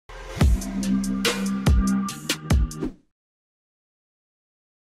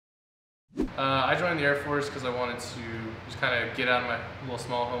I joined the Air Force because I wanted to just kind of get out of my little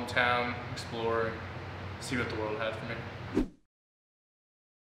small hometown, explore, and see what the world had for me.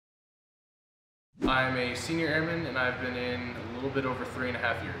 I'm a senior airman and I've been in a little bit over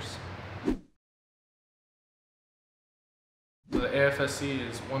 3.5 years. So the AFSC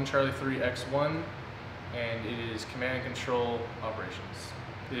is 1 Charlie 3 X1 and it is command and control operations.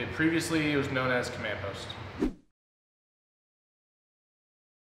 Previously it was known as command post.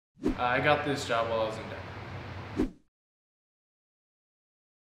 I got this job while I was in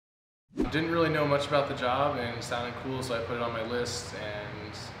Denver. Didn't really know much about the job and it sounded cool, so I put it on my list,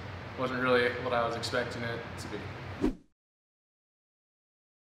 and wasn't really what I was expecting it to be.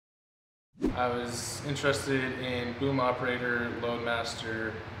 I was interested in boom operator, load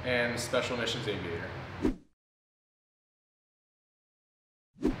master, and special missions aviator.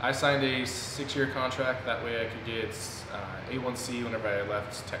 I signed a 6-year contract, that way I could get A1C whenever I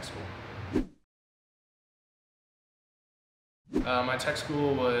left tech school. My tech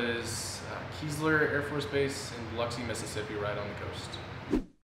school was Keesler Air Force Base in Biloxi, Mississippi, right on the coast.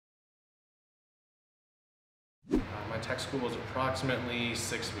 My tech school was approximately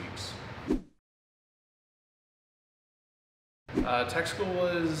 6 weeks. Tech school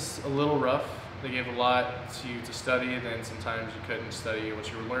was a little rough. They gave a lot to study, and then sometimes you couldn't study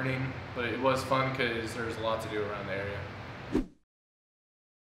what you were learning, but it was fun because there was a lot to do around the area.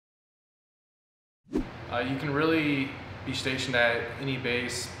 You can really be stationed at any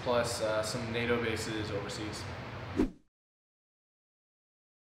base, plus some NATO bases overseas.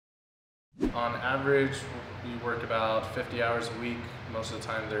 On average, we work about 50 hours a week. Most of the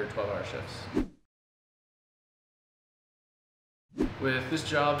time they're 12-hour shifts. With this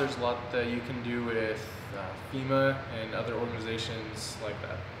job, there's a lot that you can do with FEMA and other organizations like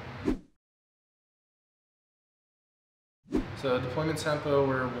that. So deployment tempo,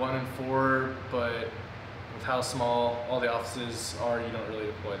 we're 1 in 4, but with how small all the offices are, you don't really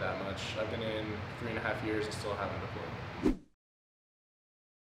deploy that much. I've been in 3.5 years and still haven't deployed.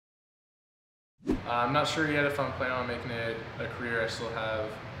 I'm not sure yet if I'm planning on making it a career. I still have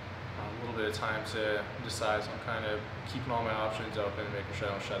a little bit of time to decide, so I'm kind of keeping all my options open and making sure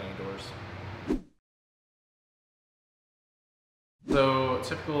I don't shut any doors. So a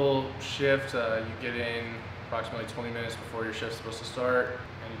typical shift, you get in approximately 20 minutes before your shift's supposed to start,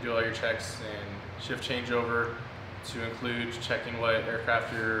 and you do all your checks and shift changeover, to include checking what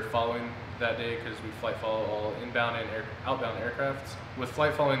aircraft you're following that day, because we flight follow all inbound and outbound aircraft. With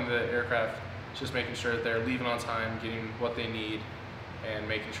flight following the aircraft, it's just making sure that they're leaving on time, getting what they need, and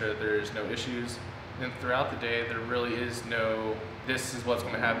making sure that there's no issues. And throughout the day, there really is no, this is what's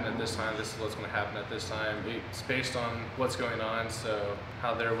going to happen at this time, this is what's going to happen at this time. It's based on what's going on. So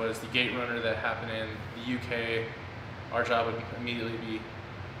how there was the gate runner that happened in the UK, our job would immediately be,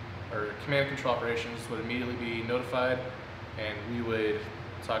 or command and control operations would immediately be notified, and we would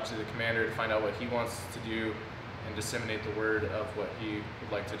talk to the commander to find out what he wants to do and disseminate the word of what he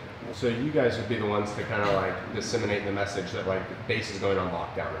would like to do. So you guys would be the ones to kind of like disseminate the message that like the base is going on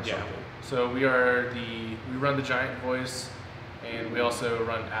lockdown or something. So we run the giant voice, and we also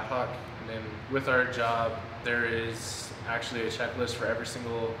run ad hoc. And then with our job, there is actually a checklist for every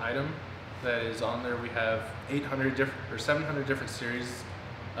single item that is on there. We have 700 different series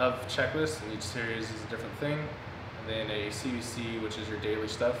of checklists, and each series is a different thing. And then a CVC, which is your daily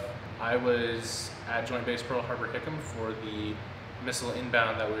stuff. I was at Joint Base Pearl Harbor Hickam for the missile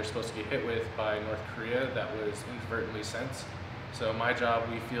inbound that we were supposed to get hit with by North Korea that was inadvertently sent. So my job,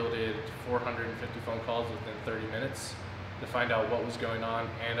 we fielded 450 phone calls within 30 minutes to find out what was going on,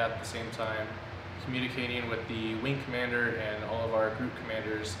 and at the same time communicating with the wing commander and all of our group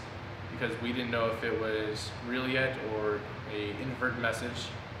commanders, because we didn't know if it was real yet or an inadvertent message.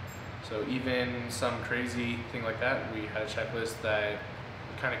 So even some crazy thing like that, we had a checklist that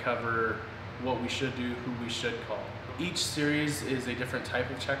kind of cover what we should do, who we should call. Each series is a different type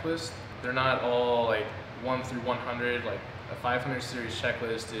of checklist. They're not all like 1 through 100. Like a 500 series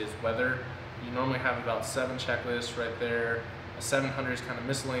checklist is weather. You normally have about 7 checklists right there. A 700 is kind of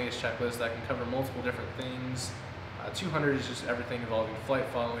miscellaneous checklist that can cover multiple different things. 200 is just everything involving flight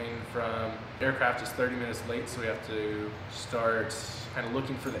following. From aircraft is 30 minutes late, so we have to start kind of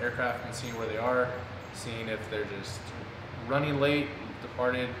looking for the aircraft and seeing where they are, seeing if they're just running late,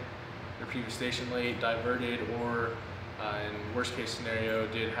 departed their previous station late, diverted, or in worst case scenario,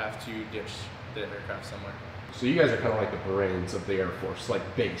 did have to ditch the aircraft somewhere. So you guys are kind of like the brains of the Air Force,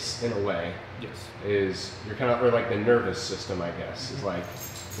 like base in a way. Yes. You're kind of, or like the nervous system, I guess. Is like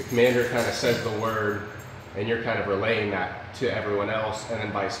the commander kind of says the word, and you're kind of relaying that to everyone else, and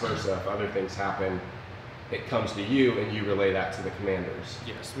then vice versa. If other things happen, it comes to you and you relay that to the commanders.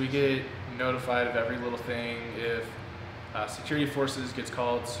 Yes, we get notified of every little thing. If security forces gets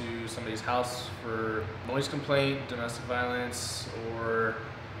called to somebody's house for noise complaint, domestic violence, or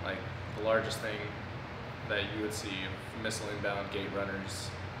like the largest thing that you would see, missile inbound, gate runners,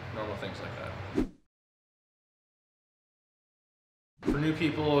 normal things like that. For new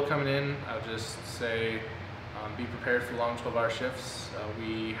people coming in, I would just say be prepared for long 12-hour shifts.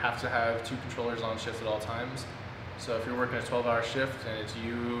 We have to have 2 controllers on shift at all times. So if you're working a 12-hour shift and it's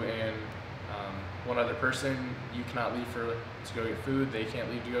you and one other person, you cannot leave to go get food. They can't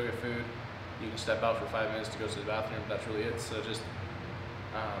leave to go get food. You can step out for 5 minutes to go to the bathroom. That's really it. So just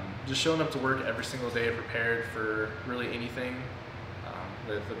showing up to work every single day prepared for really anything.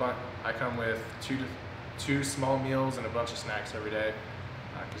 I come with two small meals and a bunch of snacks every day,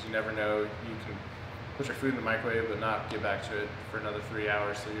 because you never know. You can put your food in the microwave but not get back to it for another 3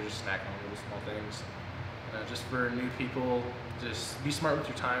 hours, so you're just snacking on little small things. Just for new people, just be smart with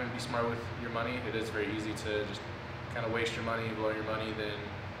your time and be smart with your money. It is very easy to just kind of waste your money, blow your money,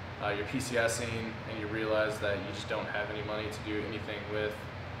 then you're PCSing and you realize that you just don't have any money to do anything with,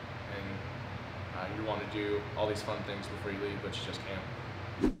 and you want to do all these fun things before you leave, but you just can't.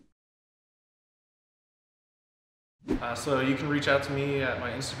 So you can reach out to me at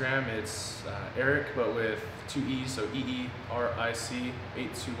my Instagram. It's Eric, but with 2 E's, so EERIC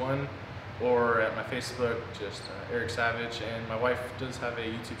 821, or at my Facebook, just Eric Savage. And my wife does have a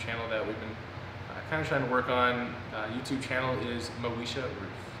YouTube channel that we've been kind of trying to work on. YouTube channel is Moesha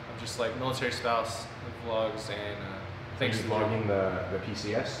Roof. I'm just like military spouse with vlogs and things. Are you vlogging the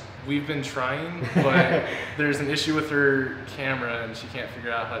PCS? We've been trying, but there's an issue with her camera and she can't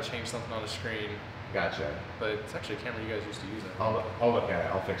figure out how to change something on the screen. Gotcha. But it's actually a camera you guys used to use. I'll look at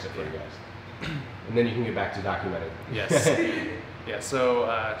it. I'll fix it for you guys. And then you can get back to documenting. Yes. Yeah, so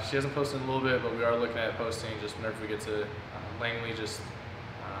she hasn't posted in a little bit, but we are looking at posting just whenever we get to Langley, just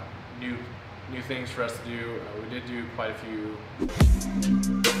new things for us to do. We did do quite a few